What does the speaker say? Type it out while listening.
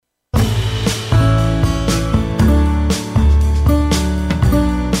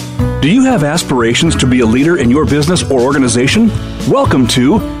Do you have aspirations to be a leader in your business or organization? Welcome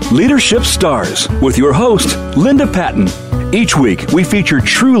to Leadership Stars with your host, Linda Patten. Each week, we feature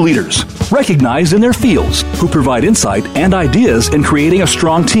true leaders, recognized in their fields, who provide insight and ideas in creating a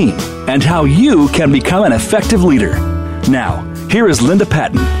strong team, and how you can become an effective leader. Now, here is Linda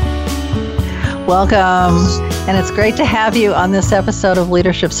Patten. Welcome, and it's great to have you on this episode of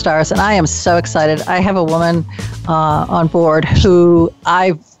Leadership Stars, and I am so excited. I have a woman on board who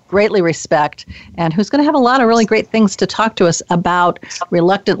I greatly respect and who's going to have a lot of really great things to talk to us about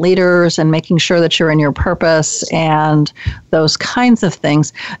reluctant leaders and making sure that you're in your purpose and those kinds of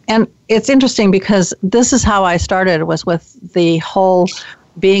things. And it's interesting because this is how I started, was with the whole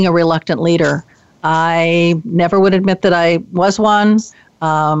being a reluctant leader. I never would admit that I was one.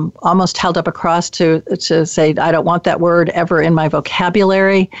 Almost held up a cross to say I don't want that word ever in my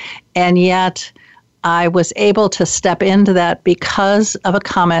vocabulary. And yet I was able to step into that because of a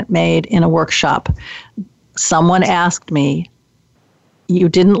comment made in a workshop. Someone asked me, "You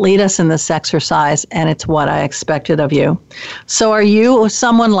didn't lead us in this exercise, and it's what I expected of you." So are you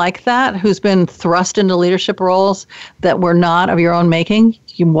someone like that who's been thrust into leadership roles that were not of your own making?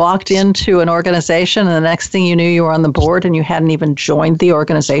 You walked into an organization, and the next thing you knew, you were on the board, and you hadn't even joined the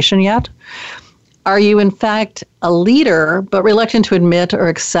organization yet? Are you, in fact, a leader, but reluctant to admit or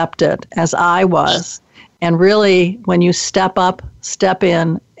accept it, as I was? And really, when you step up, step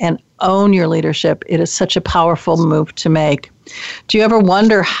in, and own your leadership, it is such a powerful move to make. Do you ever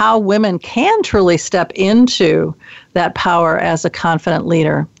wonder how women can truly step into that power as a confident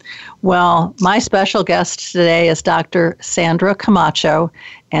leader? Well, my special guest today is Dr. Sandra Camacho,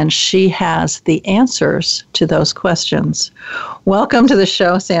 and she has the answers to those questions. Welcome to the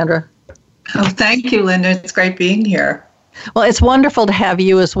show, Sandra. Oh, thank you, Linda. It's great being here. Well, it's wonderful to have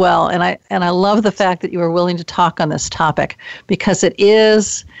you as well, and I love the fact that you are willing to talk on this topic because it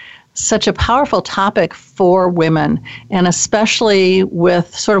is such a powerful topic for women, and especially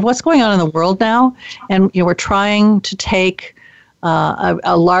with sort of what's going on in the world now. And we're trying to take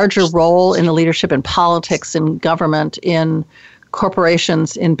a larger role in the leadership in politics, in government, in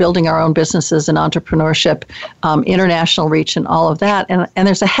corporations, in building our own businesses and entrepreneurship, international reach and all of that. And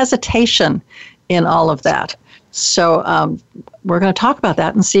there's a hesitation in all of that. So we're going to talk about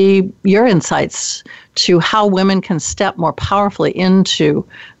that and see your insights to how women can step more powerfully into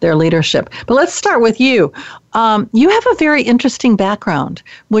their leadership. But let's start with you. You have a very interesting background.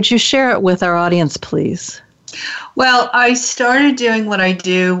 Would you share it with our audience, please? Well, I started doing what I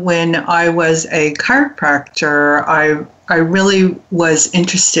do when I was a chiropractor. I really was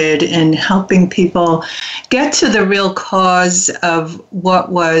interested in helping people get to the real cause of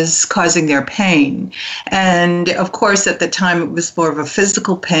what was causing their pain. And of course, at the time, it was more of a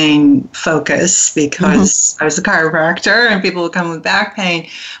physical pain focus because I was a chiropractor and people would come with back pain.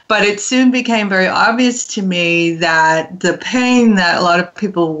 But it soon became very obvious to me that the pain that a lot of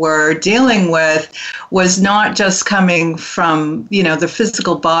people were dealing with was not just coming from, the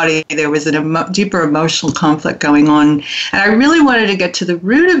physical body. There was a deeper emotional conflict going on. And I really wanted to get to the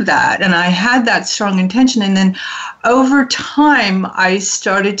root of that. And I had that strong intention. And then over time, I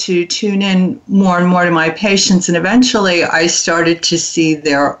started to tune in more and more to my patients. And eventually, I started to see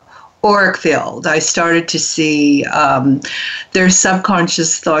their auric field. I started to see their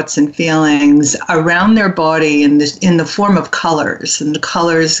subconscious thoughts and feelings around their body in the form of colors. And the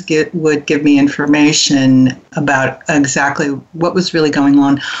colors would give me information about exactly what was really going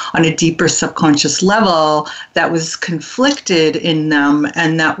on a deeper subconscious level that was conflicted in them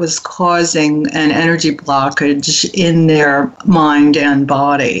and that was causing an energy blockage in their mind and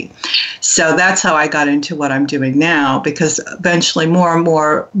body. So that's how I got into what I'm doing now, because eventually more and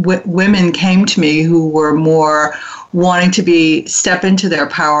more women came to me who were more wanting to step into their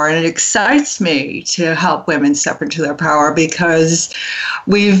power. And it excites me to help women step into their power because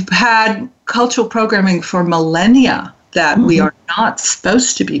we've had cultural programming for millennia that we are not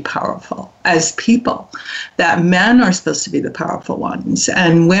supposed to be powerful as people, that men are supposed to be the powerful ones,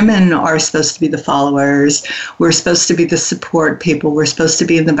 and women are supposed to be the followers. We're supposed to be the support people. We're supposed to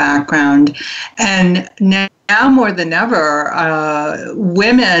be in the background. And now more than ever,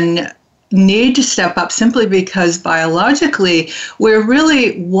 women need to step up simply because biologically we're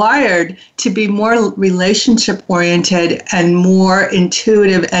really wired to be more relationship oriented and more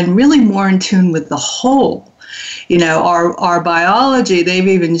intuitive and really more in tune with the whole. our biology. They've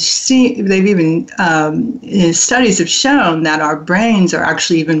even studies have shown that our brains are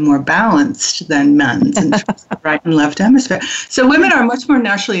actually even more balanced than men's in terms of the right and left hemisphere. So women are much more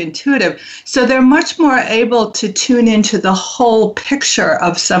naturally intuitive. So they're much more able to tune into the whole picture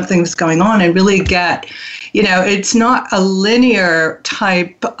of something that's going on and really get, it's not a linear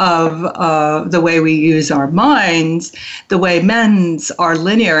type of the way we use our minds, the way men's are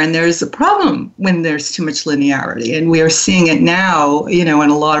linear. And there's a problem when there's too much linearity. And we are seeing it now, in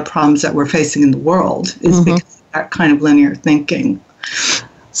a lot of problems that we're facing in the world is because of that kind of linear thinking.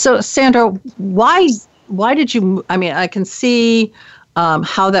 So, Sandra, why did you, I can see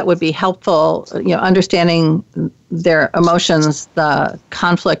how that would be helpful, understanding their emotions, the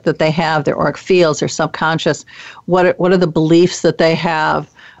conflict that they have, their auric fields, their subconscious, what are the beliefs that they have,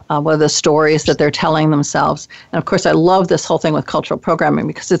 what are the stories that they're telling themselves. And of course, I love this whole thing with cultural programming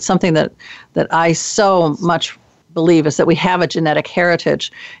because it's something that I so much believe is that we have a genetic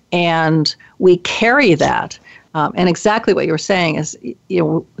heritage and we carry that. And exactly what you were saying is,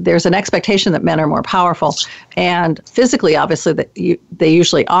 there's an expectation that men are more powerful, and physically, obviously, they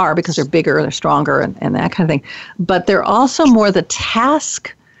usually are because they're bigger, they're stronger, and that kind of thing. But they're also more the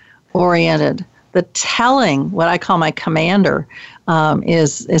task-oriented, the telling. What I call my commander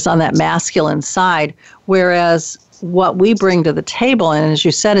is on that masculine side, whereas what we bring to the table, and as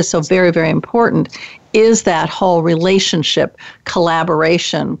you said, is so very, very important, is that whole relationship,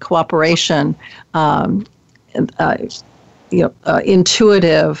 collaboration, cooperation.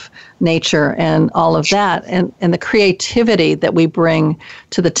 Intuitive nature and all of that, and the creativity that we bring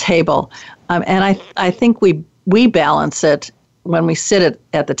to the table. And I think we balance it when we sit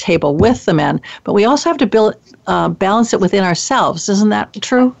at the table with the men, but we also have to balance it within ourselves. Isn't that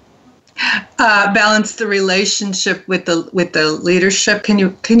true? Balance the relationship with the leadership. Can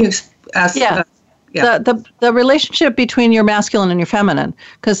you ask? Yeah. The relationship between your masculine and your feminine.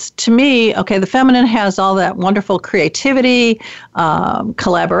 Because to me, the feminine has all that wonderful creativity,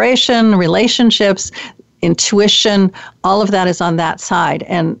 collaboration, relationships, intuition, all of that is on that side.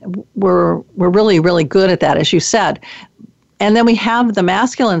 And we're really, really good at that, as you said. And then we have the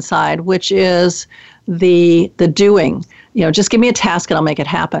masculine side, which is the doing. Just give me a task and I'll make it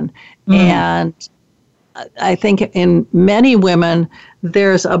happen. And I think in many women,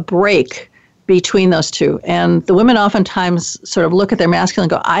 there's a break between those two. And the women oftentimes sort of look at their masculine and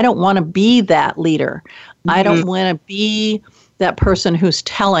go, I don't want to be that leader. I don't want to be that person who's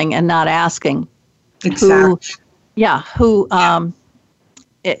telling and not asking. Exactly. Who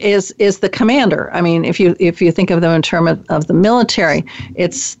is the commander. If you think of them in terms of the military,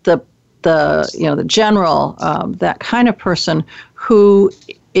 it's the general, that kind of person who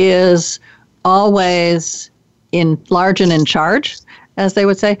is always large and in charge, as they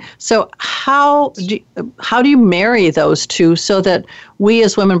would say. So how do you marry those two so that we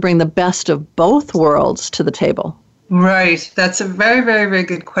as women bring the best of both worlds to the table? Right. That's a very, very, very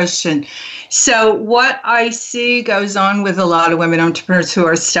good question. So what I see goes on with a lot of women entrepreneurs who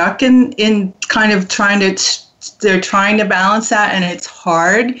are stuck in kind of they're trying to balance that, and it's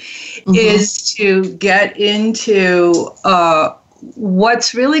hard, is to get into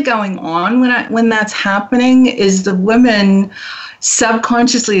what's really going on when that's happening is the women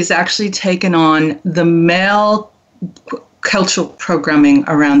subconsciously is actually taken on the male cultural programming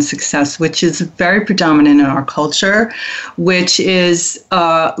around success, which is very predominant in our culture, which is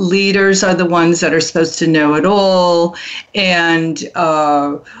leaders are the ones that are supposed to know it all, and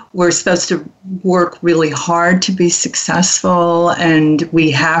we're supposed to work really hard to be successful, and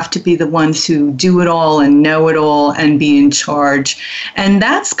we have to be the ones who do it all and know it all and be in charge. And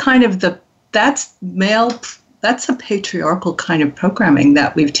that's kind of that's a patriarchal kind of programming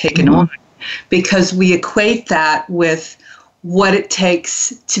that we've taken on, because we equate that with what it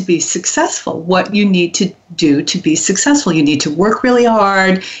takes to be successful, what you need to do to be successful. You need to work really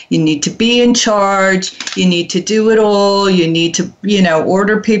hard. You need to be in charge. You need to do it all. You need to,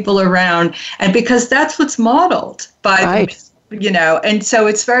 order people around. And because that's what's modeled by and so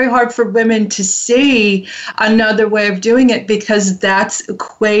it's very hard for women to see another way of doing it, because that's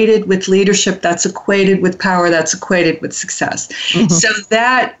equated with leadership, that's equated with power, that's equated with success. So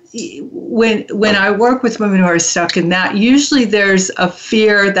that when I work with women who are stuck in that, usually there's a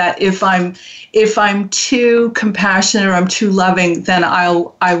fear that if I'm too compassionate or I'm too loving, then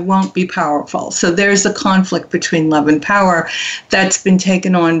I won't be powerful. So there's a conflict between love and power that's been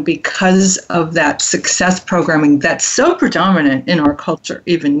taken on because of that success programming that's so predominant in our culture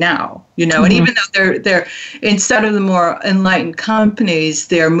even now. And even though they're instead of the more enlightened companies,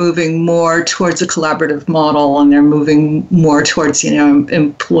 they're moving more towards a collaborative model, and they're moving more towards,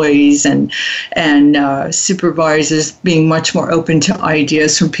 employees and supervisors being much more open to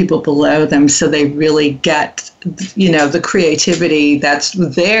ideas from people below them, so they really get the creativity that's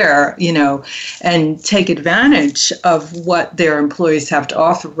there, and take advantage of what their employees have to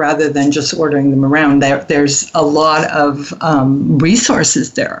offer rather than just ordering them around. There's a lot of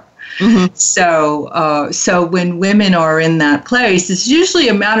resources there. Mm-hmm. So when women are in that place, it's usually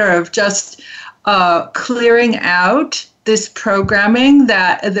a matter of just clearing out this programming,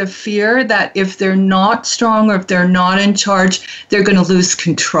 that the fear that if they're not strong or if they're not in charge, they're going to lose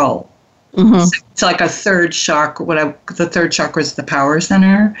control. Mm-hmm. So it's like a third chakra. The third chakra is the power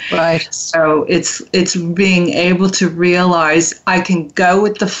center. Right. So it's being able to realize I can go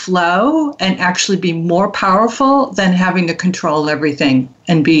with the flow and actually be more powerful than having to control everything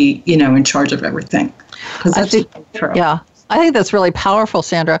and be, in charge of everything. I think that's really powerful,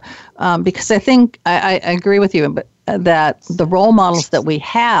 Sandra, because I think I agree with you, but that the role models that we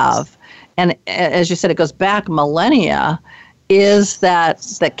have, and as you said, it goes back millennia, is that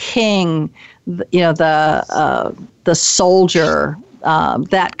the king, the soldier,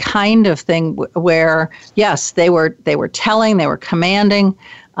 that kind of thing, where yes, they were telling, they were commanding.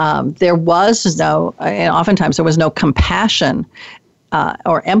 There was no, and oftentimes there was no compassion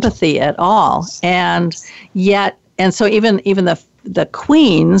or empathy at all, and so even the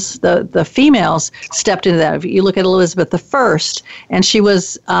queens, the females stepped into that. If you look at Elizabeth I, and she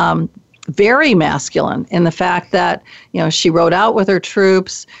was very masculine in the fact that, she rode out with her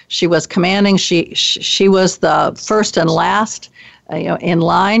troops. She was commanding. She was the first and last, in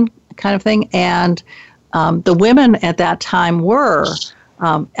line kind of thing. And the women at that time were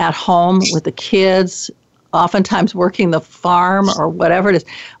at home with the kids, oftentimes working the farm or whatever it is,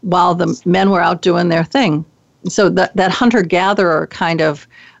 while the men were out doing their thing. So that hunter-gatherer kind of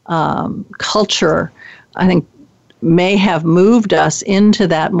culture, I think, may have moved us into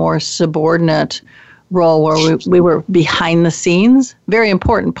that more subordinate role where we were behind the scenes, very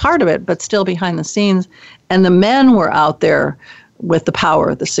important part of it, but still behind the scenes. And the men were out there with the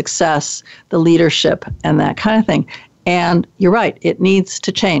power, the success, the leadership, and that kind of thing. And you're right, it needs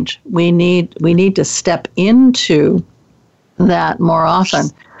to change. We need to step into that more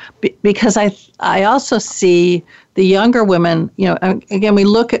often. Because I also see the younger women, again, we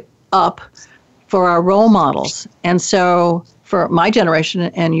look up for our role models. And so for my generation,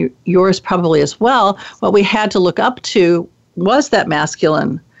 and yours probably as well, what we had to look up to was that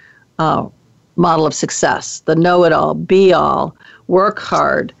masculine model of success, the know-it-all, be-all, work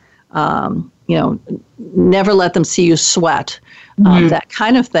hard, never let them see you sweat, that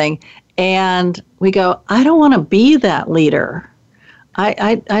kind of thing. And we go, I don't want to be that leader.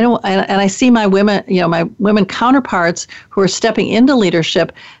 I don't, and I see my women, my women counterparts who are stepping into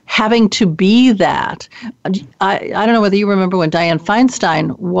leadership having to be that. I don't know whether you remember when Dianne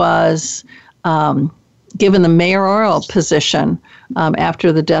Feinstein was given the mayoral position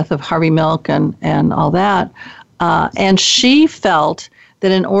after the death of Harvey Milk and all that. And she felt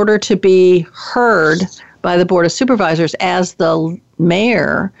that in order to be heard by the Board of Supervisors as the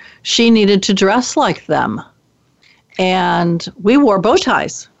mayor, she needed to dress like them. And we wore bow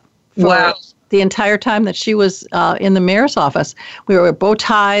ties for the entire time that she was in the mayor's office. We were bow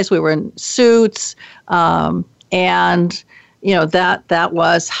ties, we were in suits, and that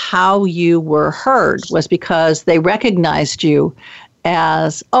was how you were heard, was because they recognized you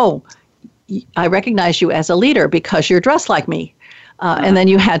as, I recognize you as a leader because you're dressed like me, and then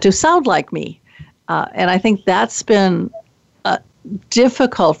you had to sound like me. And I think that's been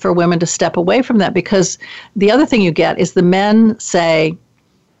difficult for women to step away from that, because the other thing you get is the men say,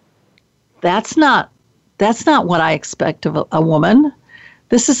 that's not what I expect of a woman.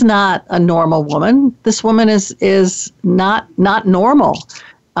 This is not a normal woman. This woman is not normal.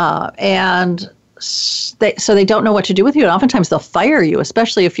 And so they don't know what to do with you. And oftentimes they'll fire you,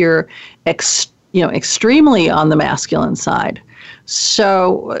 especially if you're extremely on the masculine side.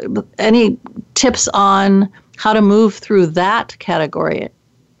 So any tips on how to move through that category?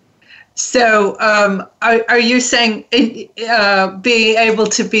 So are you saying being able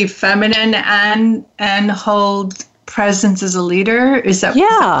to be feminine and hold presence as a leader? Is that?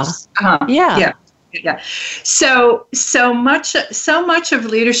 Yeah. So much of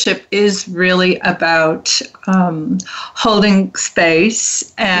leadership is really about holding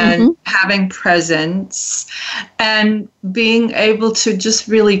space and having presence and being able to just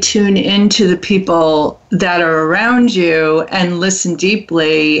really tune into the people that are around you and listen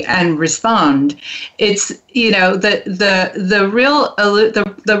deeply and respond. It's, you know, the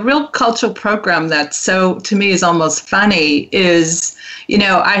real cultural program that's, so to me, is almost funny is, you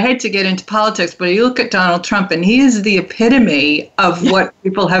know, I hate to get into politics, but you look at Donald Trump and he is the epitome of what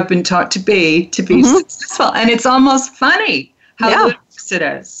people have been taught to be successful. And it's almost funny how ludicrous it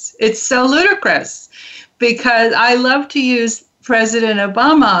is. It's so ludicrous, because I love to use President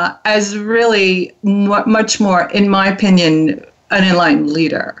Obama as really much more, in my opinion, an enlightened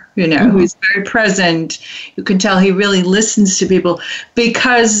leader, you know, who's very present. You can tell he really listens to people,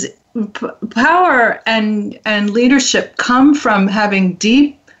 because power and leadership come from having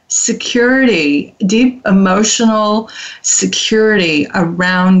deep security, deep emotional security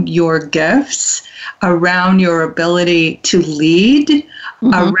around your gifts, around your ability to lead,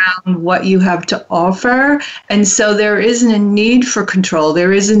 around what you have to offer. And so there isn't a need for control.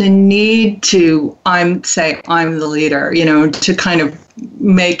 There isn't a need to, I'm the leader, you know, to kind of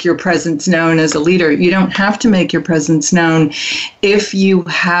make your presence known as a leader. You don't have to make your presence known if you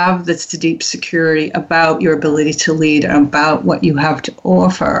have this deep security about your ability to lead and about what you have to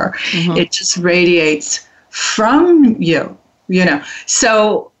offer. It just radiates from you. You know,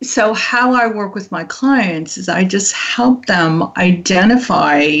 so how I work with my clients is I just help them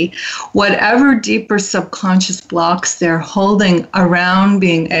identify whatever deeper subconscious blocks they're holding around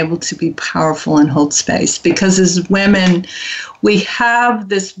being able to be powerful and hold space. Because as women, we have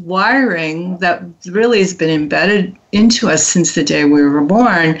this wiring that really has been embedded into us since the day we were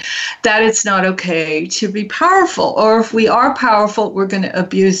born, that it's not okay to be powerful. Or if we are powerful, we're going to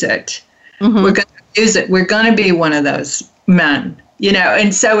abuse it. We're going to abuse it. We're going to be one of those men, you know.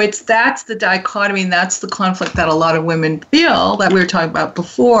 And so that's the dichotomy, and that's the conflict that a lot of women feel, that we were talking about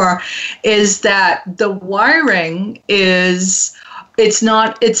before, is that the wiring is, it's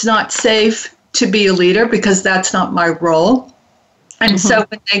not safe to be a leader because that's not my role. And so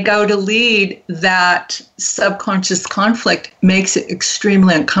when they go to lead, that subconscious conflict makes it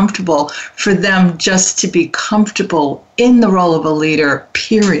extremely uncomfortable for them just to be comfortable in the role of a leader,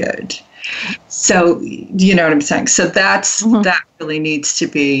 period. So, you know what I'm saying? So that really needs to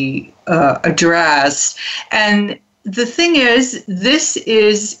be addressed. And the thing is, this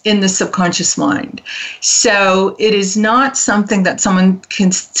is in the subconscious mind. So it is not something that someone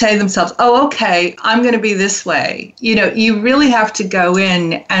can say themselves, oh, okay, I'm going to be this way. You know, you really have to go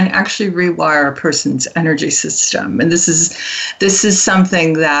in and actually rewire a person's energy system. And this is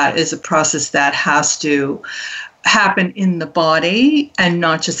something that is a process that has to happen in the body and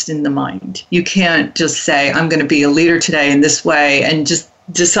not just in the mind. You can't just say, I'm going to be a leader today in this way and just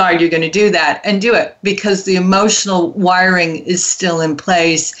decide you're going to do that and do it, because the emotional wiring is still in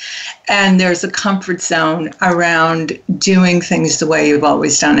place and there's a comfort zone around doing things the way you've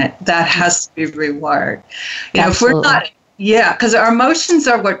always done it. That has to be rewired. You know, if we're not, because our emotions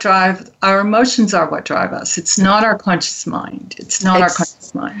are what drive us. It's not our conscious mind. It's not our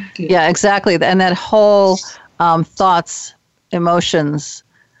conscious mind. Yeah, exactly. And that whole thoughts, emotions,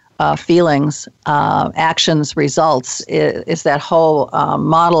 feelings, actions, results is that whole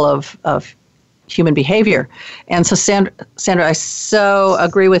model of human behavior. And so, Sandra, I so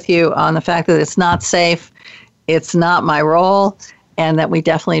agree with you on the fact that it's not safe, it's not my role, and that we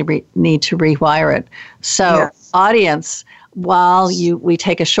definitely need to rewire it. So, audience, while we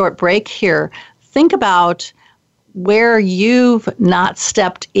take a short break here, think about where you've not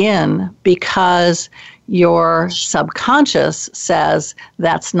stepped in because your subconscious says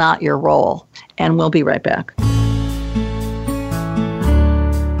that's not your role. And we'll be right back.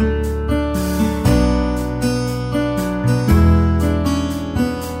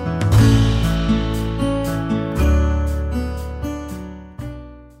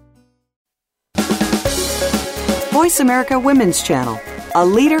 Voice America Women's Channel, a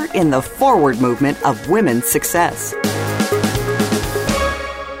leader in the forward movement of women's success.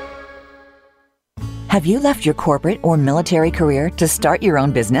 Have you left your corporate or military career to start your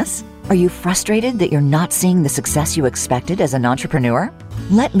own business? Are you frustrated that you're not seeing the success you expected as an entrepreneur?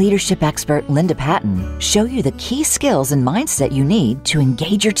 Let leadership expert Linda Patten show you the key skills and mindset you need to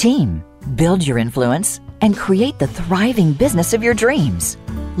engage your team, build your influence, and create the thriving business of your dreams.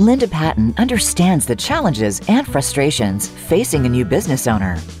 Linda Patten understands the challenges and frustrations facing a new business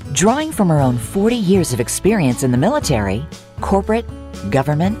owner. Drawing from her own 40 years of experience in the military, corporate,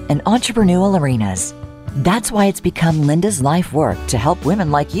 government, and entrepreneurial arenas. That's why it's become Linda's life work to help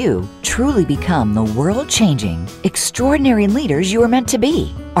women like you truly become the world-changing, extraordinary leaders you are meant to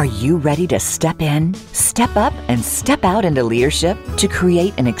be. Are you ready to step in, step up, and step out into leadership to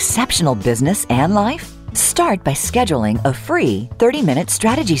create an exceptional business and life? Start by scheduling a free 30-minute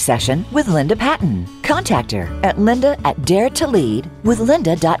strategy session with Linda Patten. Contact her at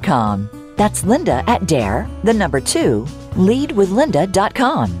linda@daretoleadwithlinda.com. That's Linda at dare, the number 2,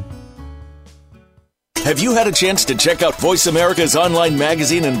 leadwithlinda.com. Have you had a chance to check out Voice America's online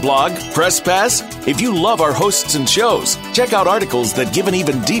magazine and blog, Press Pass? If you love our hosts and shows, check out articles that give an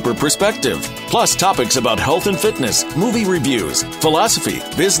even deeper perspective. Plus topics about health and fitness, movie reviews, philosophy,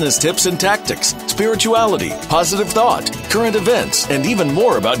 business tips and tactics, spirituality, positive thought, current events, and even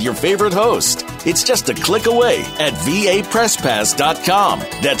more about your favorite host. It's just a click away at vapresspass.com.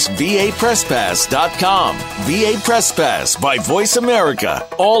 That's vapresspass.com. VA Press Pass by Voice America.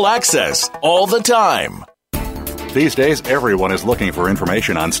 All access, all the time. These days, everyone is looking for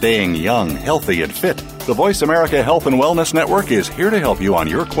information on staying young, healthy, and fit. The Voice America Health and Wellness Network is here to help you on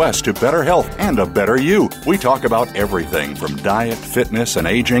your quest to better health and a better you. We talk about everything from diet, fitness, and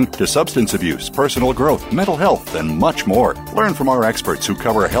aging to substance abuse, personal growth, mental health, and much more. Learn from our experts who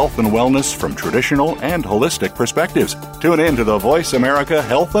cover health and wellness from traditional and holistic perspectives. Tune in to the Voice America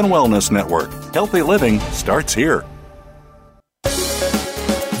Health and Wellness Network. Healthy living starts here.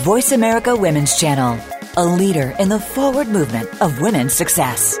 Voice America Women's Channel, a leader in the forward movement of women's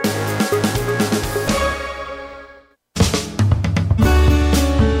success.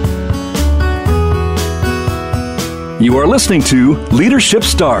 You are listening to Leadership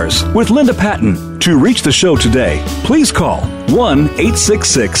Stars with Linda Patten. To reach the show today, please call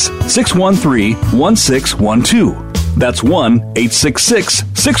 1-866-613-1612. That's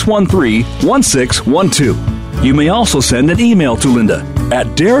 1-866-613-1612. You may also send an email to Linda at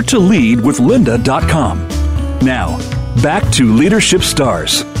daretoleadwithlinda.com. Now, back to Leadership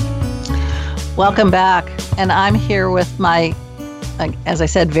Stars. Welcome back. And I'm here with my, as I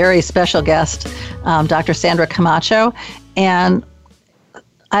said, very special guest, Dr. Sandra Camacho. And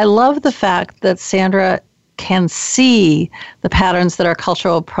I love the fact that Sandra can see the patterns that our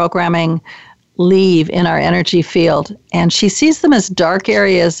cultural programming leave in our energy field. And she sees them as dark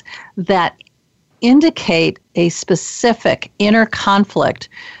areas that indicate a specific inner conflict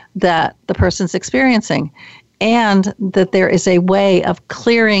that the person's experiencing, and that there is a way of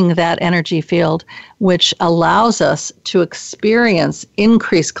clearing that energy field which allows us to experience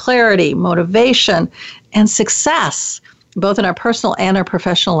increased clarity, motivation, and success, both in our personal and our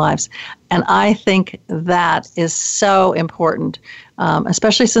professional lives. And I think that is so important,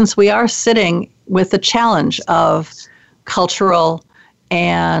 especially since we are sitting with the challenge of cultural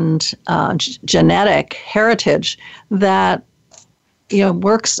and genetic heritage that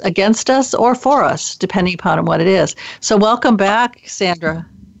works against us or for us, depending upon what it is. So welcome back, Sandra.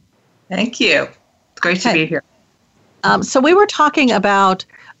 Thank you. It's great to be here. So we were talking about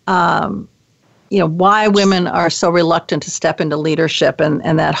why women are so reluctant to step into leadership,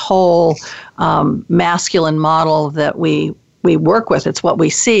 and that whole masculine model that we work with. It's what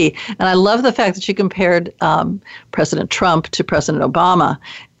we see. And I love the fact that you compared President Trump to President Obama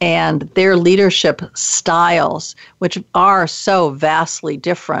and their leadership styles, which are so vastly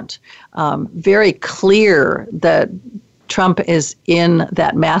different. Very clear that Trump is in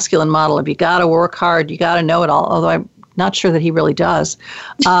that masculine model of you got to work hard, you got to know it all, although I'm not sure that he really does.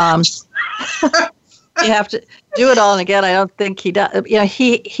 You have to do it all. And again, I don't think he does.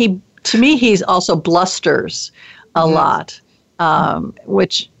 He to me, he's also blusters a lot.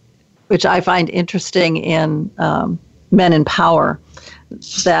 Which I find interesting in men in power,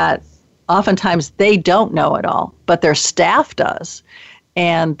 that oftentimes they don't know it all, but their staff does.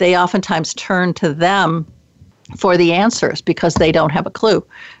 And they oftentimes turn to them for the answers because they don't have a clue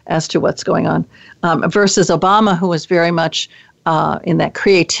as to what's going on. Versus Obama, who was very much in that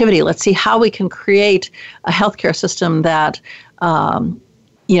creativity. Let's see how we can create a healthcare system that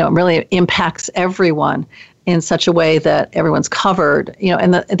really impacts everyone in such a way that everyone's covered,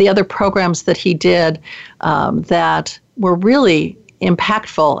 and the other programs that he did that were really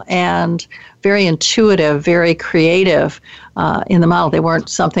impactful and very intuitive, very creative in the model. They weren't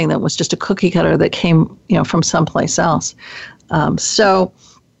something that was just a cookie cutter that came, from someplace else. So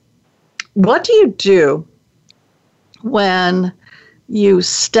what do you do when you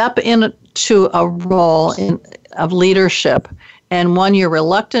step into a role of leadership, and when you're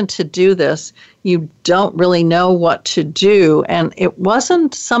reluctant to do this, you don't really know what to do, and it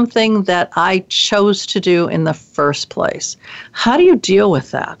wasn't something that I chose to do in the first place? How do you deal with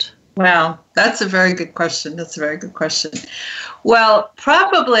that? Wow, that's a very good question. Well,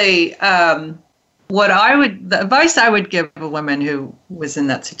 probably the advice I would give a woman who was in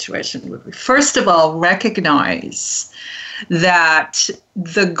that situation would be, first of all, recognize that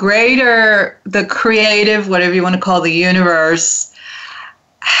the creative, whatever you want to call the universe,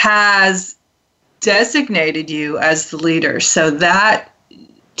 has designated you as the leader. So that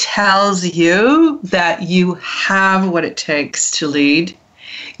tells you that you have what it takes to lead.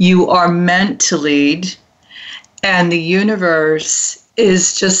 You are meant to lead. And the universe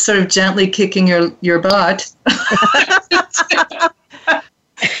is just sort of gently kicking your butt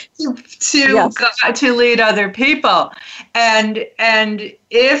to lead other people. And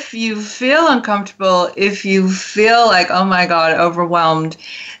if you feel uncomfortable, if you feel like, oh my God, overwhelmed,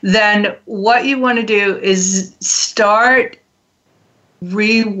 then what you want to do is start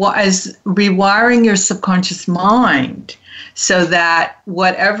rewiring your subconscious mind so that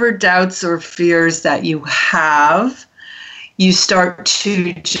whatever doubts or fears that you have, you start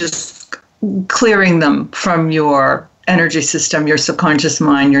to just clearing them from your energy system, your subconscious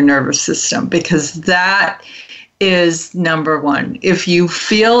mind, your nervous system, because that is number one. If you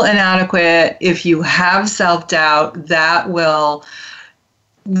feel inadequate, if you have self-doubt, that will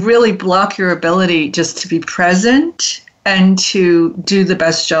really block your ability just to be present and to do the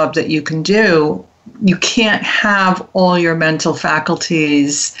best job that you can do. You can't have all your mental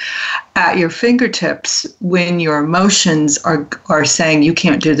faculties at your fingertips when your emotions are saying you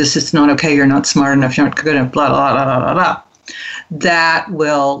can't do this, it's not okay, you're not smart enough, you're not good enough, blah, blah, blah, blah, blah. That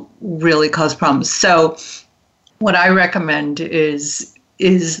will really cause problems. So what I recommend is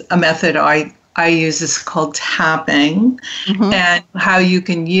a method I use is called tapping. Mm-hmm. And how you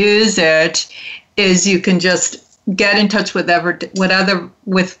can use it is you can just get in touch with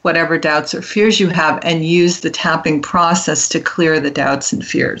whatever doubts or fears you have and use the tapping process to clear the doubts and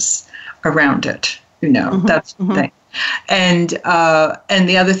fears around it. Mm-hmm. That's the thing. And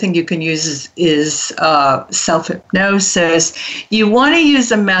the other thing you can use is self-hypnosis. You want to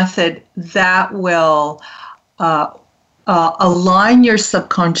use a method that will align your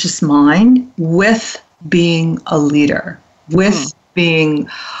subconscious mind with being a leader, with being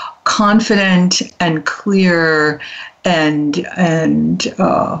confident and clear and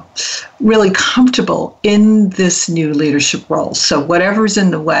really comfortable in this new leadership role. So whatever's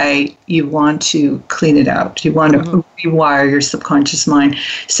in the way, you want to clean it out. You want to rewire your subconscious mind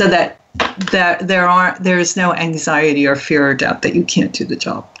so that there is no anxiety or fear or doubt that you can't do the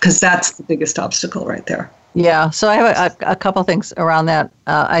job, because that's the biggest obstacle right there. Yeah, so I have a couple things around that.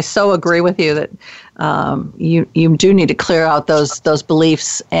 I so agree with you that you do need to clear out those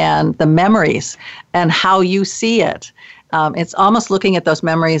beliefs and the memories and how you see it. It's almost looking at those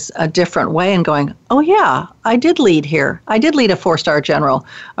memories a different way and going, oh yeah, I did lead here. I did lead a 4-star general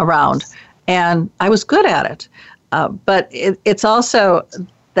around, and I was good at it. But it's also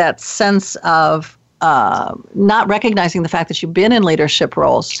that sense of not recognizing the fact that you've been in leadership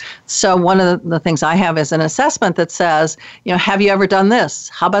roles. So one of the things I have is an assessment that says, have you ever done this?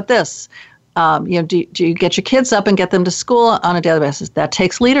 How about this? Do you get your kids up and get them to school on a daily basis? That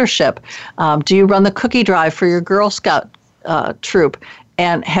takes leadership. Do you run the cookie drive for your Girl Scout troop?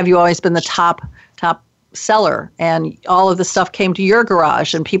 And have you always been the top seller? And all of the stuff came to your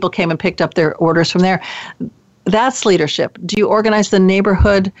garage and people came and picked up their orders from there. That's leadership. Do you organize the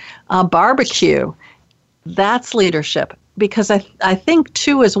neighborhood barbecue? That's leadership. Because I think,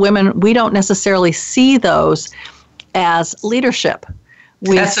 too, as women, we don't necessarily see those as leadership.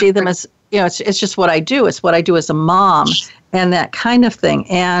 We see them as, it's just what I do. It's what I do as a mom and that kind of thing.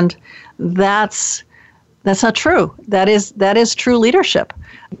 And that's not true. That is true leadership.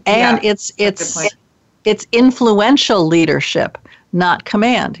 And it's influential leadership, not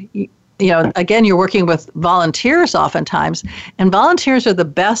command. Again, you're working with volunteers oftentimes, and volunteers are the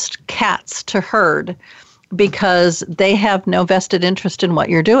best cats to herd because they have no vested interest in what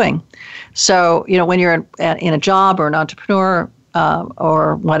you're doing. So, when you're in a job or an entrepreneur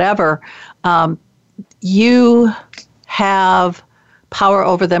or whatever, you have power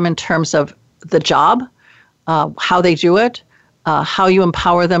over them in terms of the job, how they do it, how you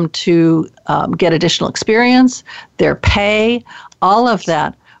empower them to get additional experience, their pay, all of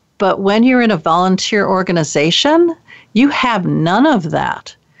that. But when you're in a volunteer organization, you have none of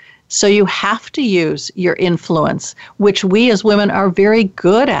that. So you have to use your influence, which we as women are very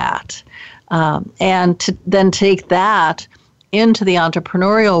good at, and to then take that into the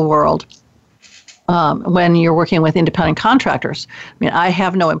entrepreneurial world when you're working with independent contractors. I mean, I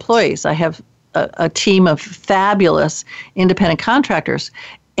have no employees. I have a team of fabulous independent contractors,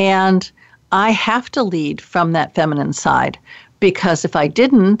 and I have to lead from that feminine side. Because if I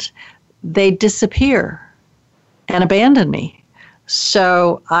didn't, they'd disappear and abandon me.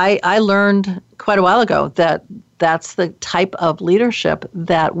 So I learned quite a while ago that that's the type of leadership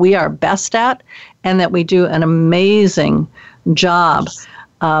that we are best at and that we do an amazing job.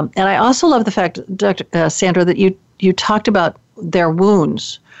 And I also love the fact, Dr. Sandra, that you talked about their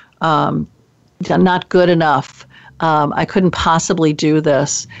wounds. not good enough. I couldn't possibly do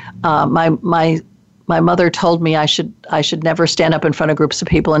this. My mother told me I should never stand up in front of groups of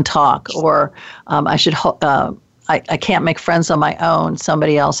people and talk, or I can't make friends on my own.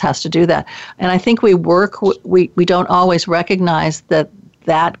 Somebody else has to do that. And I think we don't always recognize that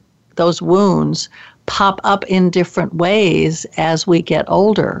those wounds pop up in different ways as we get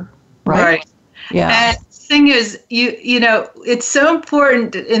older, right? Right. Yeah. And the thing is, you know, it's so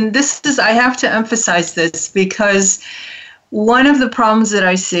important, and I have to emphasize this, because one of the problems that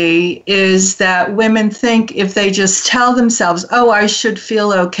I see is that women think if they just tell themselves, oh, I should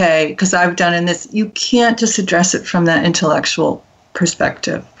feel okay because I've done in this, you can't just address it from that intellectual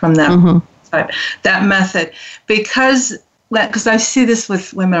perspective, from that method, because I see this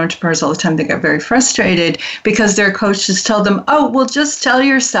with women entrepreneurs all the time. They get very frustrated because their coaches tell them, oh, well, just tell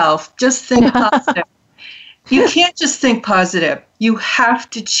yourself, just think positive. You can't just think positive. You have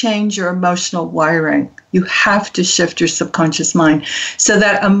to change your emotional wiring. You have to shift your subconscious mind so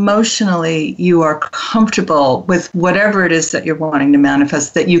that emotionally you are comfortable with whatever it is that you're wanting to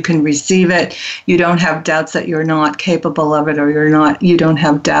manifest, that you can receive it. You don't have doubts that you're not capable of it, or you don't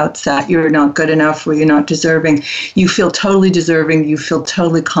have doubts that you're not good enough or you're not deserving. You feel totally deserving. You feel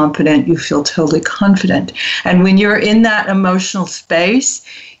totally competent. You feel totally confident. And when you're in that emotional space,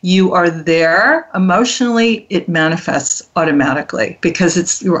 you are there emotionally, it manifests automatically,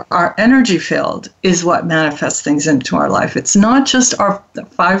 because our energy field is what manifests things into our life. It's not just our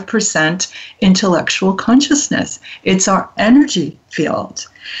 5% intellectual consciousness, it's our energy field.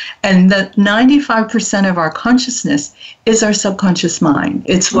 And the 95% of our consciousness is our subconscious mind.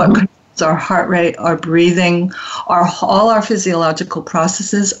 It's what controls our heart rate, our breathing, all our physiological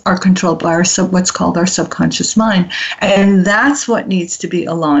processes are controlled by what's called our subconscious mind. And that's what needs to be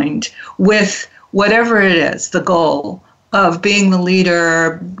aligned with whatever it is, the goal of being the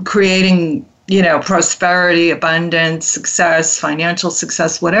leader, creating, prosperity, abundance, success, financial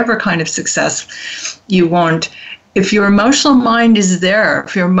success, whatever kind of success you want. If your emotional mind is there,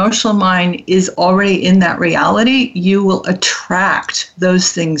 if your emotional mind is already in that reality, you will attract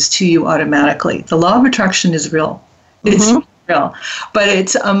those things to you automatically. The law of attraction is real. It's real. But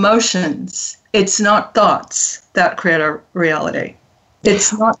it's emotions. It's not thoughts that create our reality.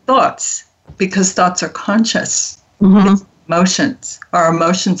 It's not thoughts, because thoughts are conscious. It's emotions. Our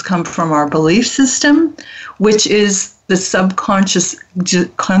emotions come from our belief system, which is the subconscious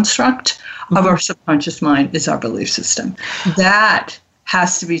construct of our subconscious mind is our belief system. That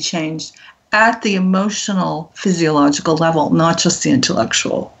has to be changed at the emotional, physiological level, not just the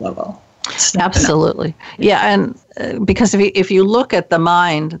intellectual level. Absolutely. Yeah, and because if you look at the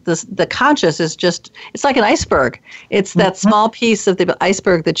mind, the conscious is it's like an iceberg. It's that small piece of the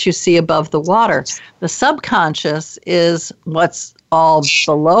iceberg that you see above the water. The subconscious is what's all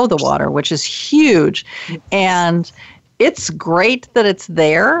below the water, which is huge. And it's great that it's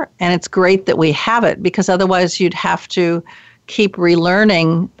there, and it's great that we have it, because otherwise you'd have to keep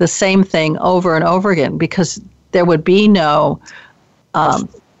relearning the same thing over and over again, because there would be no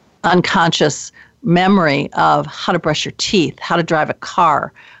unconscious memory of how to brush your teeth, how to drive a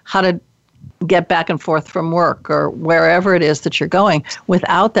car, how to get back and forth from work or wherever it is that you're going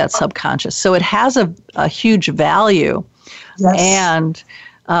without that subconscious. So it has a huge value. Yes. And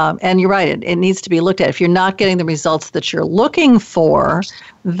you're right, it needs to be looked at. If you're not getting the results that you're looking for,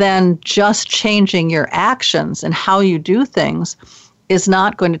 then just changing your actions and how you do things is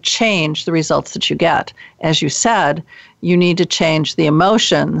not going to change the results that you get. As you said, you need to change the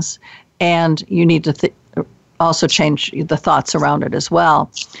emotions, and you need to also change the thoughts around it as well.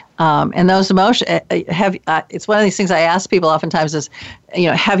 And those emotions, it's one of these things I ask people oftentimes is,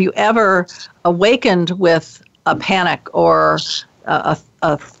 have you ever awakened with a panic or a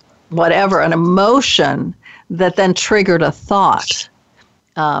whatever, an emotion that then triggered a thought?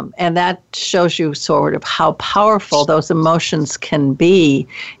 And that shows you sort of how powerful those emotions can be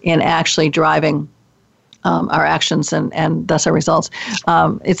in actually driving our actions and thus our results.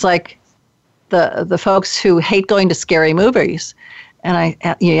 It's like the folks who hate going to scary movies. And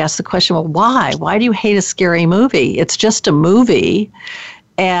you ask the question, well, why? Why do you hate a scary movie? It's just a movie.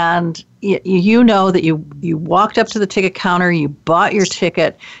 And you know that you walked up to the ticket counter, you bought your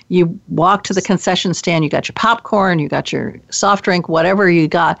ticket, you walked to the concession stand, you got your popcorn, you got your soft drink, whatever you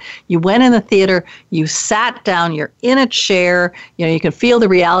got. You went in the theater, you sat down, you're in a chair, you can feel the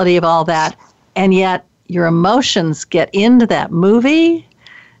reality of all that, and yet your emotions get into that movie,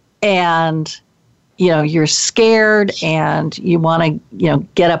 and you're scared and you want to,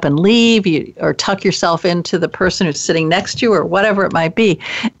 get up and leave, or tuck yourself into the person who's sitting next to you or whatever it might be.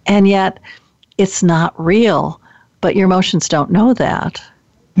 And yet it's not real, but your emotions don't know that.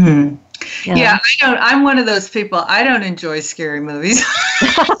 You know? Yeah, I'm one of those people. I don't enjoy scary movies.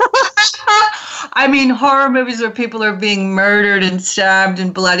 I mean, horror movies where people are being murdered and stabbed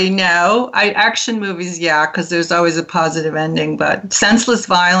and bloody, no. Action movies, yeah, because there's always a positive ending. But senseless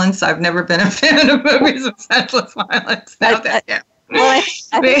violence, I've never been a fan of movies with senseless violence. I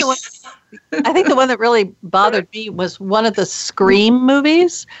think the one that really bothered me was one of the Scream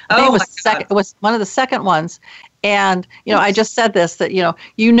movies. I think it was one of the second ones. And, I just said this, that, you're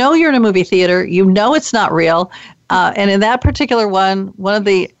in a movie theater, it's not real. And in that particular one of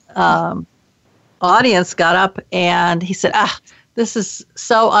the audience got up and he said, this is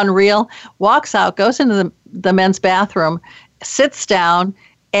so unreal, walks out, goes into the men's bathroom, sits down,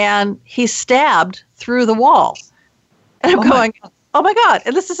 and he's stabbed through the wall. And I'm going, oh my God,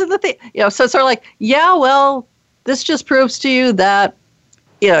 and this is in the thing. So it's sort of like, yeah, well, this just proves to you that,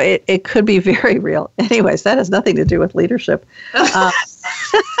 it could be very real. Anyways, that has nothing to do with leadership.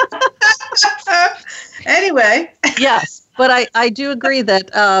 Anyway. Yes. But I do agree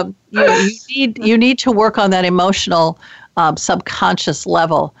that you need to work on that emotional subconscious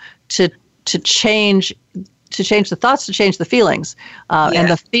level to change the thoughts, to change the feelings. And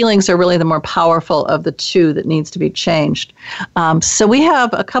the feelings are really the more powerful of the two that needs to be changed. So we have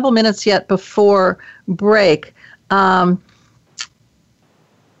a couple minutes yet before break.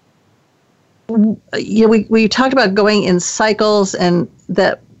 We talked about going in cycles and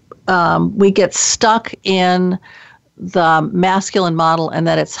that we get stuck in the masculine model and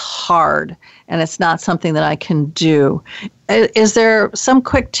that it's hard and it's not something that I can do. Is there some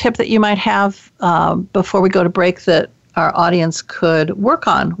quick tip that you might have before we go to break that our audience could work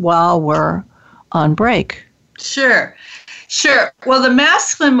on while we're on break? Sure. Well, the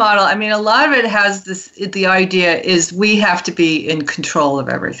masculine model, I mean, a lot of it has the idea is we have to be in control of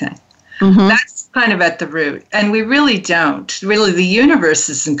everything. Mm-hmm. That's kind of at the root. And we really don't. Really, the universe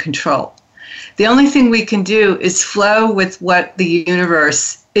is in control. The only thing we can do is flow with what the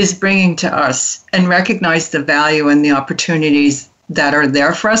universe is bringing to us and recognize the value and the opportunities that are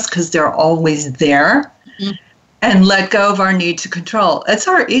there for us because they're always there. Mm-hmm. And let go of our need to control. It's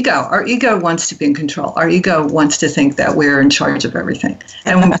our ego. Our ego wants to be in control. Our ego wants to think that we're in charge of everything.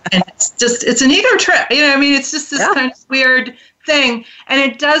 And it's an ego trip. It's just this kind of weird thing. And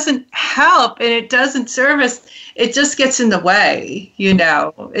it doesn't help and it doesn't serve us. It just gets in the way,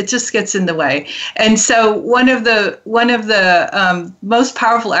 It just gets in the way. And so one of the most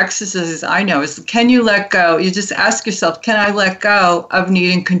powerful exercises I know is, can you let go? You just ask yourself, can I let go of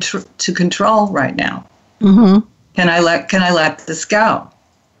needing to control right now? Mm-hmm. Can I let this go?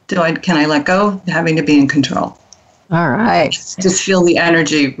 Can I let go of having to be in control? All right. Just feel the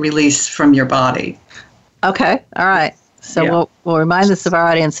energy release from your body. Okay. All right. So we'll remind this of our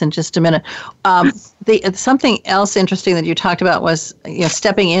audience in just a minute. Something else interesting that you talked about was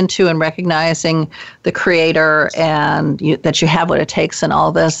stepping into and recognizing the creator and that you have what it takes and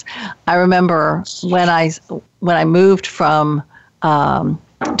all this. I remember when I moved from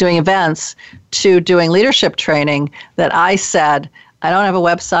doing events to doing leadership training that I said, I don't have a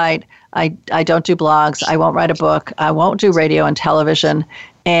website. I don't do blogs. I won't write a book. I won't do radio and television.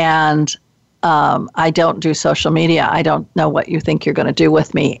 And I don't do social media. I don't know what you think you're going to do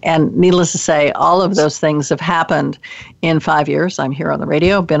with me. And needless to say, all of those things have happened in 5 years. I'm here on the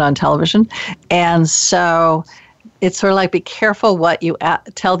radio, been on television. And so it's sort of like, be careful what you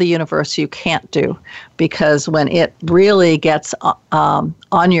tell the universe you can't do, because when it really gets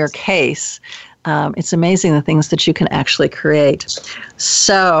on your case, it's amazing the things that you can actually create.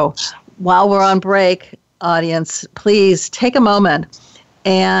 So while we're on break, audience, please take a moment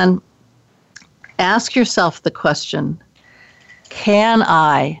and ask yourself the question, can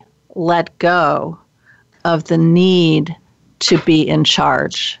I let go of the need to be in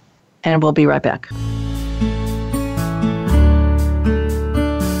charge? And we'll be right back.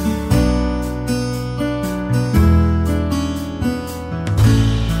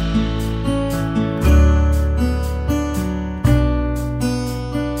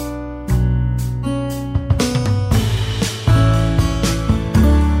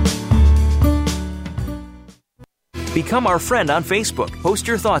 Become our friend on Facebook. Post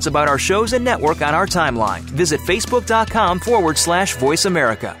your thoughts about our shows and network on our timeline. Visit facebook.com/Voice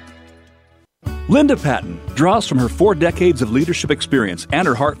America. Linda Patten draws from her 4 decades of leadership experience and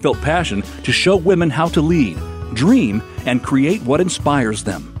her heartfelt passion to show women how to lead, dream, and create what inspires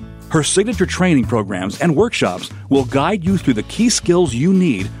them. Her signature training programs and workshops will guide you through the key skills you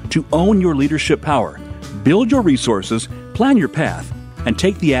need to own your leadership power, build your resources, plan your path, and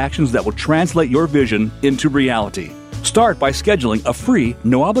take the actions that will translate your vision into reality. Start by scheduling a free,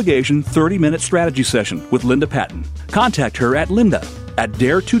 no-obligation 30-minute strategy session with Linda Patten. Contact her at Linda at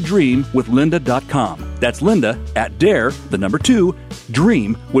daretodreamwithlinda.com. That's Linda at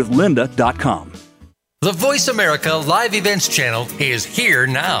dreamwithlinda.com. The Voice America Live Events channel is here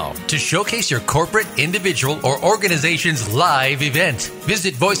now to showcase your corporate, individual, or organization's live event.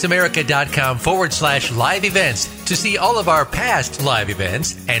 Visit voiceamerica.com/live events to see all of our past live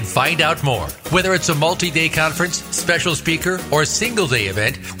events and find out more. Whether it's a multi-day conference, special speaker, or single-day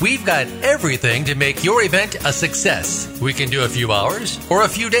event, we've got everything to make your event a success. We can do a few hours or a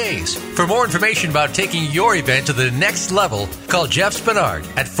few days. For more information about taking your event to the next level, call Jeff Spinard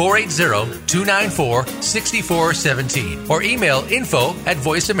at 480-294-6417 or email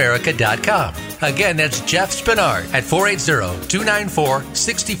info@voiceamerica.com. Again, that's Jeff Spinard at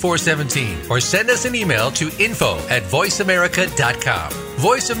 480-294-6417 or send us an email to info@voiceamerica.com.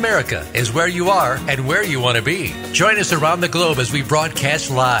 Voice America is where you are and where you want to be. Join us around the globe as we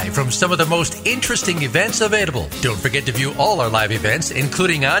broadcast live from some of the most interesting events available. Don't forget to view all our live events,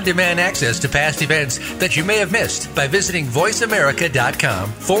 including on-demand access to past events that you may have missed by visiting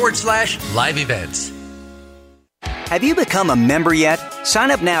voiceamerica.com/live events. Have you become a member yet? Sign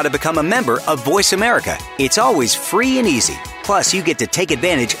up now to become a member of Voice America. It's always free and easy. Plus, you get to take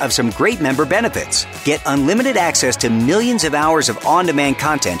advantage of some great member benefits. Get unlimited access to millions of hours of on-demand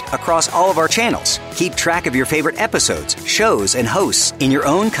content across all of our channels. Keep track of your favorite episodes, shows, and hosts in your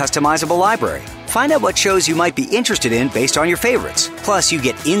own customizable library. Find out what shows you might be interested in based on your favorites. Plus, you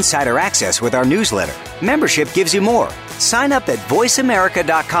get insider access with our newsletter. Membership gives you more. Sign up at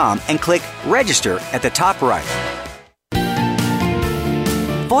voiceamerica.com and click Register at the top right.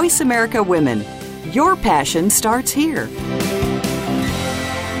 Voice America Women. Your passion starts here.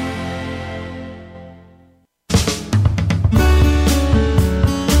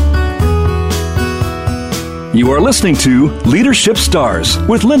 You are listening to Leadership Stars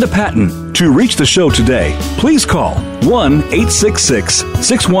with Linda Patten. To reach the show today, please call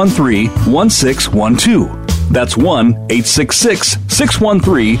 1-866-613-1612. That's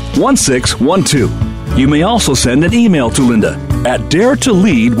 1-866-613-1612. You may also send an email to Linda at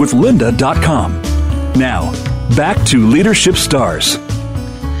daretoleadwithlinda.com. Now, back to Leadership Stars.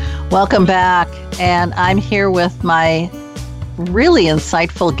 Welcome back. And I'm here with my really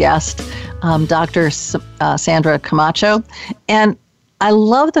insightful guest, Dr. Sandra Camacho. And I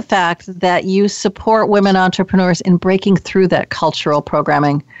love the fact that you support women entrepreneurs in breaking through that cultural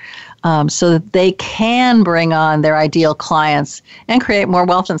programming so that they can bring on their ideal clients and create more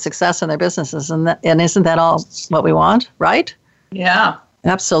wealth and success in their businesses. And isn't that all what we want, right? Yeah.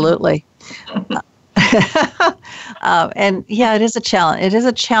 Absolutely. And yeah, it is a challenge. It is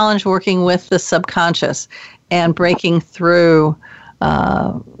a challenge working with the subconscious and breaking through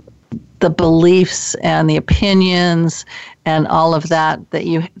the beliefs and the opinions and all of that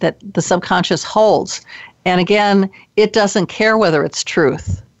that the subconscious holds. And again, it doesn't care whether it's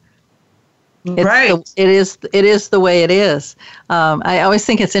truth. Right. It is the way it is. I always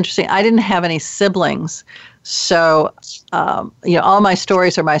think it's interesting. I didn't have any siblings, so all my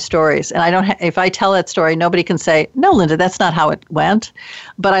stories are my stories. And I don't. If I tell that story, nobody can say, "No, Linda, that's not how it went."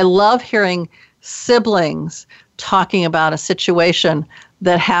 But I love hearing siblings talking about a situation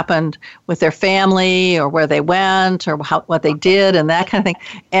that happened with their family or where they went or what they did and that kind of thing.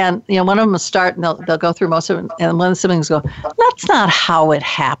 And, one of them will start and they'll go through most of it. And one of the siblings go, "That's not how it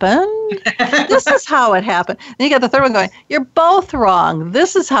happened. This is how it happened." And you got the third one going, "You're both wrong.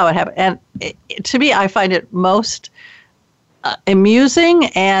 This is how it happened." And to me, I find it most amusing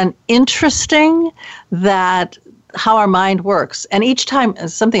and interesting that how our mind works. And each time,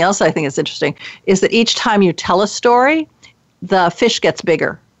 something else I think is interesting is that each time you tell a story, the fish gets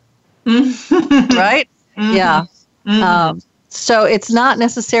bigger, right? Mm-hmm. Yeah. Mm-hmm. So it's not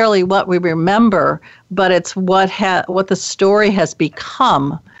necessarily what we remember, but it's what the story has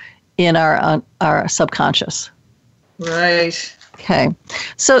become in our subconscious. Right. Okay.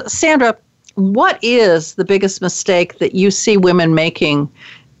 So Sandra, what is the biggest mistake that you see women making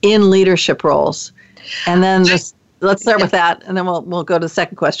in leadership roles? And then let's start with that, and then we'll go to the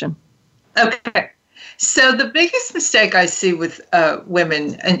second question. Okay. So the biggest mistake I see with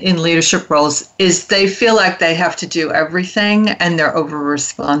women in leadership roles is they feel like they have to do everything and they're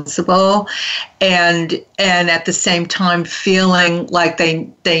over-responsible, and at the same time feeling like they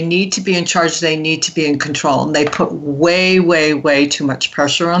need to be in charge, they need to be in control, and they put way, way, way too much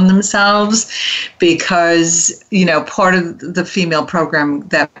pressure on themselves because, part of the female program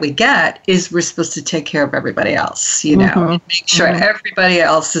that we get is we're supposed to take care of everybody else, mm-hmm. Make sure everybody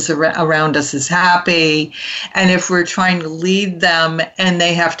else is around us is happy happy. And if we're trying to lead them and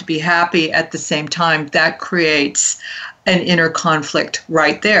they have to be happy at the same time, that creates an inner conflict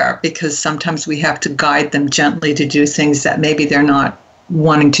right there, because sometimes we have to guide them gently to do things that maybe they're not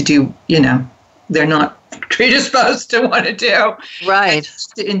wanting to do, they're not predisposed to want to do. Right.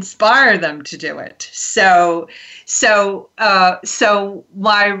 To inspire them to do it. So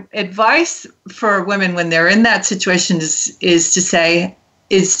my advice for women when they're in that situation is to say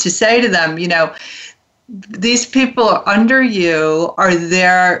to them, these people under you are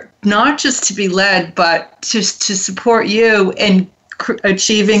there not just to be led, but to support you in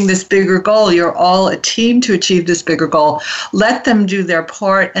achieving this bigger goal. You're all a team to achieve this bigger goal. Let them do their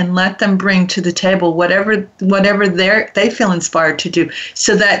part and let them bring to the table whatever they feel inspired to do,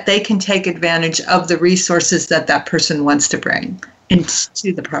 so that they can take advantage of the resources that person wants to bring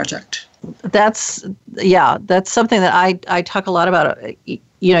into the project. That's something that I talk a lot about.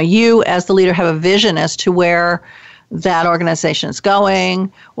 You as the leader have a vision as to where that organization is going,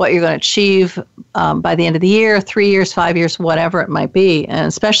 what you're going to achieve by the end of the year, 3 years, 5 years, whatever it might be, and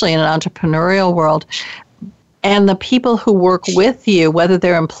especially in an entrepreneurial world. And the people who work with you, whether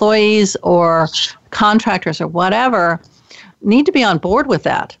they're employees or contractors or whatever, need to be on board with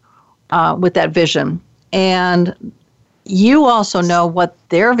that vision. And you also know what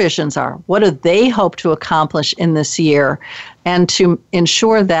their visions are. What do they hope to accomplish in this year? And to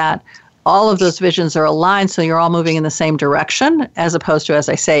ensure that all of those visions are aligned so you're all moving in the same direction, as opposed to, as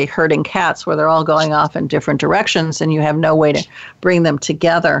I say, herding cats where they're all going off in different directions and you have no way to bring them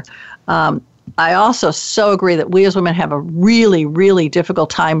together. I also so agree that we as women have a really, really difficult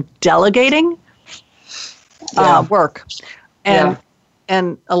time delegating work.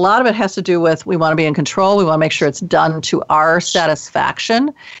 And a lot of it has to do with we want to be in control. We want to make sure it's done to our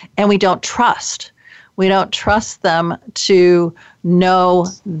satisfaction. And we don't trust. We don't trust them to know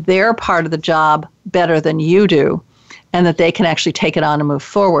their part of the job better than you do, and that they can actually take it on and move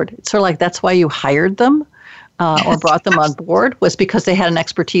forward. It's sort of like that's why you hired them or brought them on board, was because they had an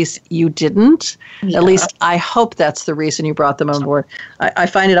expertise you didn't. Yeah. At least I hope that's the reason you brought them on board. I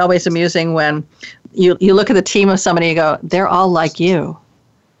find it always amusing when you look at the team of somebody and you go, they're all like you.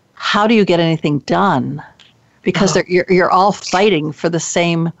 How do you get anything done? Because you're all fighting for the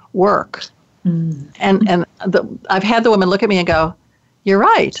same work. Mm. And I've had the women look at me and go, you're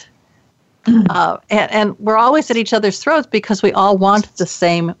right. Mm. And we're always at each other's throats because we all want the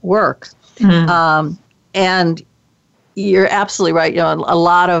same work. Mm. And you're absolutely right. A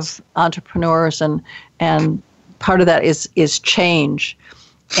lot of entrepreneurs and part of that is change,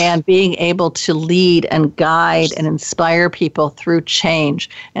 and being able to lead and guide and inspire people through change,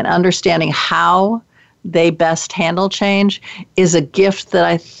 and understanding how they best handle change is a gift that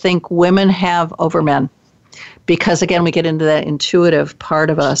I think women have over men, because again, we get into that intuitive part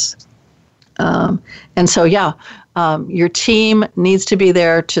of us. And so, your team needs to be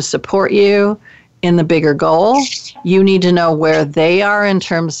there to support you in the bigger goal. You need to know where they are in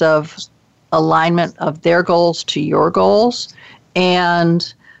terms of alignment of their goals to your goals.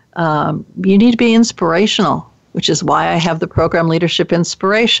 And you need to be inspirational, which is why I have the program Leadership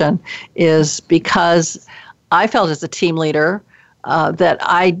Inspiration, is because I felt as a team leader that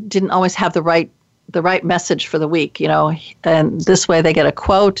I didn't always have the right message for the week, and this way they get a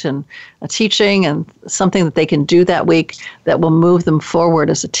quote and a teaching and something that they can do that week that will move them forward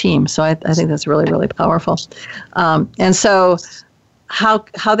as a team. So I think that's really, really powerful. And so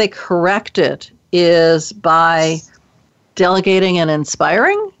how they correct it is by delegating and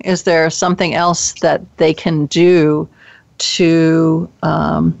inspiring. Is there something else that they can do to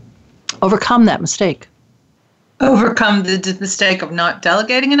overcome that mistake? Overcome the mistake of not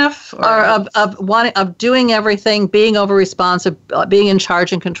delegating enough? Or of doing everything, being over-responsive, being in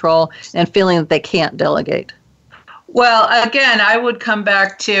charge and control, and feeling that they can't delegate? Well, again, I would come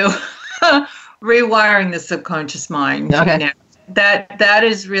back to rewiring the subconscious mind. Okay. That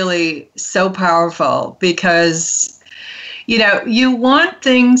is really so powerful, because you want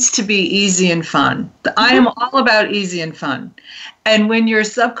things to be easy and fun. I am all about easy and fun. And when your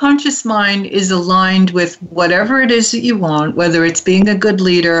subconscious mind is aligned with whatever it is that you want, whether it's being a good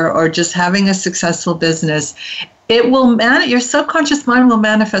leader or just having a successful business, it will your subconscious mind will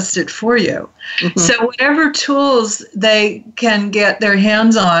manifest it for you. Mm-hmm. So whatever tools they can get their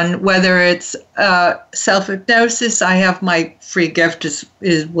hands on, whether it's self-hypnosis, I have my free gift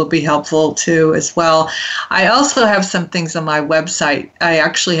will be helpful too as well. I also have some things on my website. I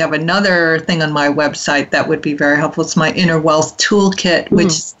actually have another thing on my website that would be very helpful. It's my Inner Wealth Toolkit, which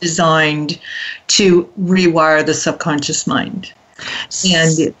is designed to rewire the subconscious mind.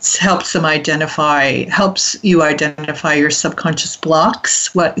 And it helps you identify your subconscious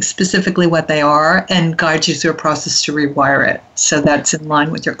blocks, what they are, and guides you through a process to rewire it. So that's in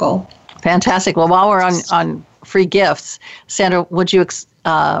line with your goal. Fantastic. Well, while we're on free gifts, Sandra, would you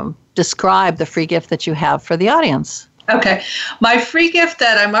describe the free gift that you have for the audience? Okay. My free gift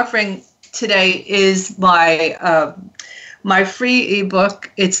that I'm offering today is my free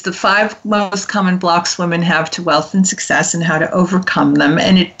ebook. It's the 5 most common blocks women have to wealth and success and how to overcome them.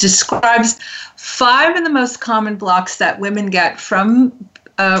 And it describes 5 of the most common blocks that women get from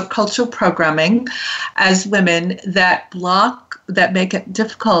cultural programming as women that make it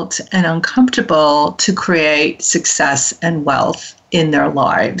difficult and uncomfortable to create success and wealth in their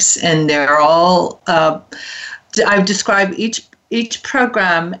lives. And they're all, I've described each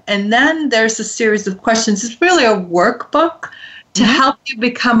program, and then there's a series of questions. It's really a workbook to help you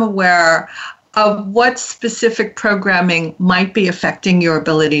become aware of what specific programming might be affecting your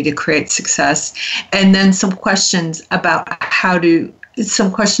ability to create success, and then some questions about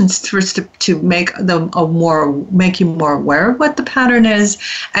some questions first to make you more aware of what the pattern is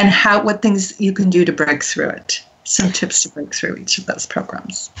and what things you can do to break through it. Some tips to break through each of those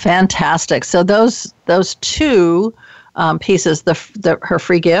programs. Fantastic. So those 2 pieces, her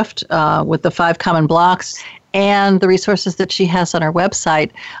free gift with the 5 common blocks and the resources that she has on her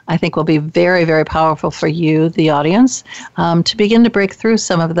website, I think will be very, very powerful for you, the audience, to begin to break through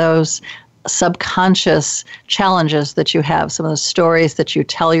some of those subconscious challenges that you have, some of the stories that you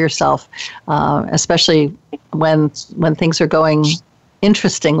tell yourself, especially when things are going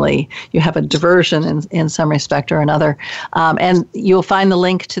interestingly. You have a diversion in some respect or another. And you'll find the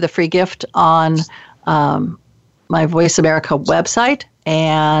link to the free gift on my Voice America website,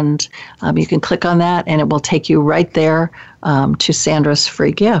 and you can click on that and it will take you right there to Sandra's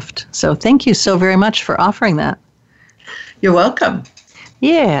free gift. So thank you so very much for offering that. You're welcome.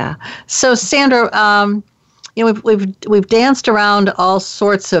 Yeah. So Sandra, we've danced around all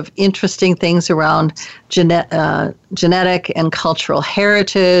sorts of interesting things around genetic and cultural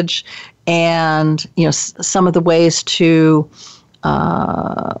heritage, and some of the ways to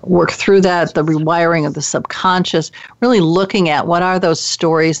work through that, the rewiring of the subconscious, really looking at what are those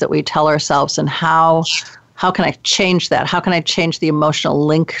stories that we tell ourselves and how can I change that? How can I change the emotional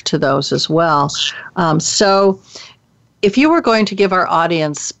link to those as well? So if you were going to give our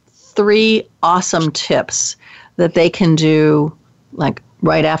audience 3 awesome tips that they can do like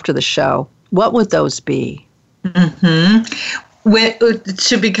right after the show, what would those be? To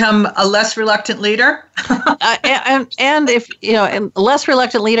become a less reluctant leader? and if, a less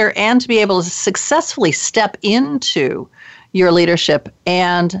reluctant leader, and to be able to successfully step into your leadership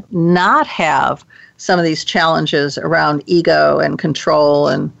and not have some of these challenges around ego and control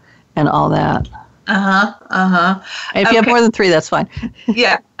and all that. If you have more than 3, that's fine.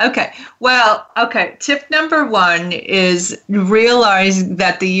 Yeah. Okay. Well, okay. Tip number 1 is realize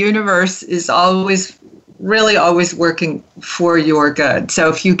that the universe is always working for your good. So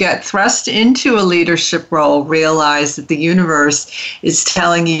if you get thrust into a leadership role, realize that the universe is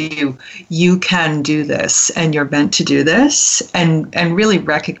telling you, you can do this and you're meant to do this, and really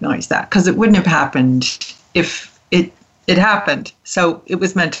recognize that, because it wouldn't have happened if it happened. So it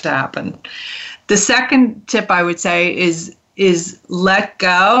was meant to happen. The second tip I would say is let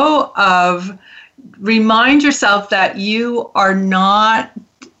go of, remind yourself that you are not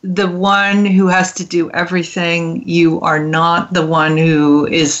the one who has to do everything. You are not the one who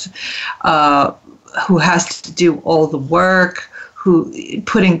has to do all the work,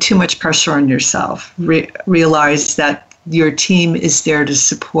 putting too much pressure on yourself. Realize that your team is there to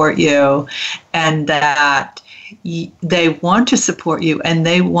support you, and that they want to support you and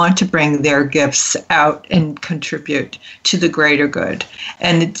they want to bring their gifts out and contribute to the greater good.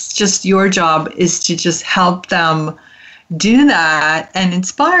 And it's just your job is to just help them do that and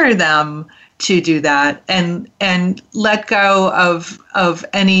inspire them to do that, and let go of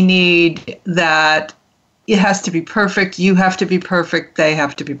any need that it has to be perfect. You have to be perfect. They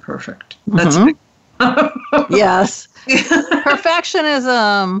have to be perfect. That's big. Yes.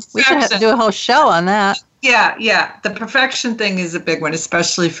 Perfectionism. We should have to do a whole show on that. Yeah. The perfection thing is a big one,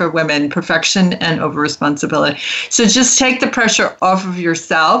 especially for women, perfection and over-responsibility. So just take the pressure off of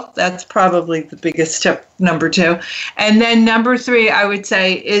yourself. That's probably the biggest tip, number 2. And then number 3, I would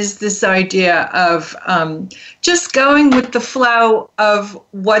say, is this idea of just going with the flow of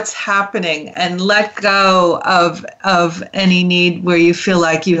what's happening, and let go of any need where you feel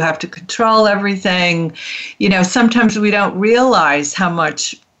like you have to control everything. Sometimes we don't realize how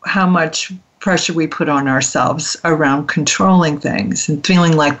much pressure we put on ourselves around controlling things and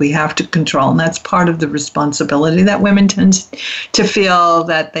feeling like we have to control. And that's part of the responsibility that women tend to feel,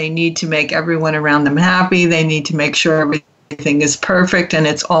 that they need to make everyone around them happy. They need to make sure everything is perfect and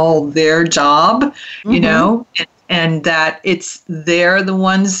it's all their job, you know, and that they're the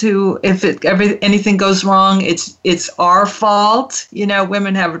ones who, if anything goes wrong, it's our fault. You know,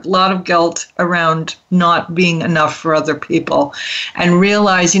 women have a lot of guilt around not being enough for other people, and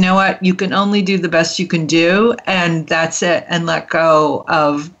realize, you know what, you can only do the best you can do, and that's it. And let go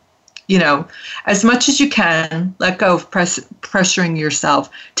of, you know, as much as you can, let go of pressuring yourself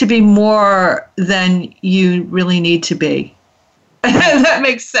to be more than you really need to be. That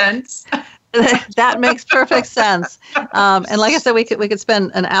makes sense. That makes perfect sense. And like I said, we could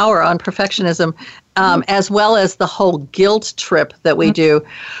spend an hour on perfectionism, as well as the whole guilt trip that we do.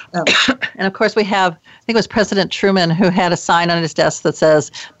 And of course, we have, I think it was President Truman who had a sign on his desk that says,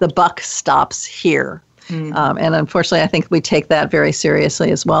 "The buck stops here." And unfortunately, I think we take that very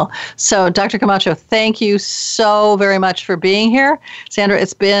seriously as well. So, Dr. Camacho, thank you so very much for being here. Sandra,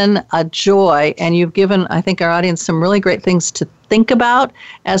 it's been a joy, and you've given, I think, our audience some really great things to think about,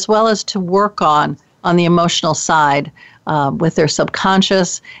 as well as to work on the emotional side with their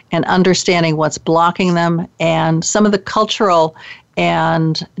subconscious, and understanding what's blocking them, and some of the cultural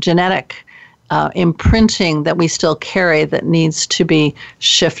and genetic imprinting that we still carry that needs to be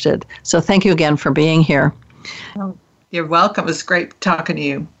shifted. So thank you again for being here. Oh, you're welcome. It was great talking to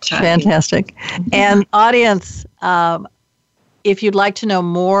you. Fantastic. And audience, if you'd like to know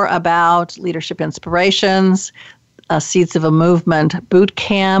more about Leadership Inspirations, Seeds of a Movement Boot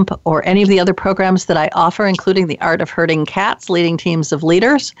Camp, or any of the other programs that I offer, including the Art of Herding Cats, Leading Teams of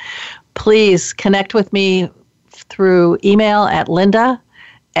Leaders, please connect with me through email at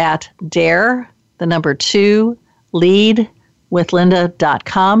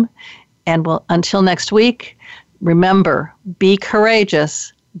linda@dare2leadwithlinda.com. And until next week, remember, be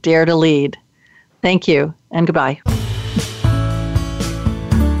courageous, dare to lead. Thank you, and goodbye.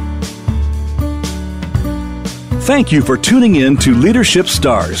 Thank you for tuning in to Leadership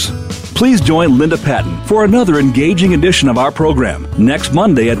Stars. Please join Linda Patten for another engaging edition of our program next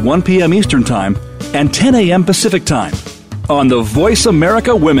Monday at 1 p.m. Eastern Time and 10 a.m. Pacific Time on the Voice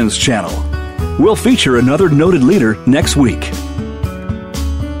America Women's Channel. We'll feature another noted leader next week.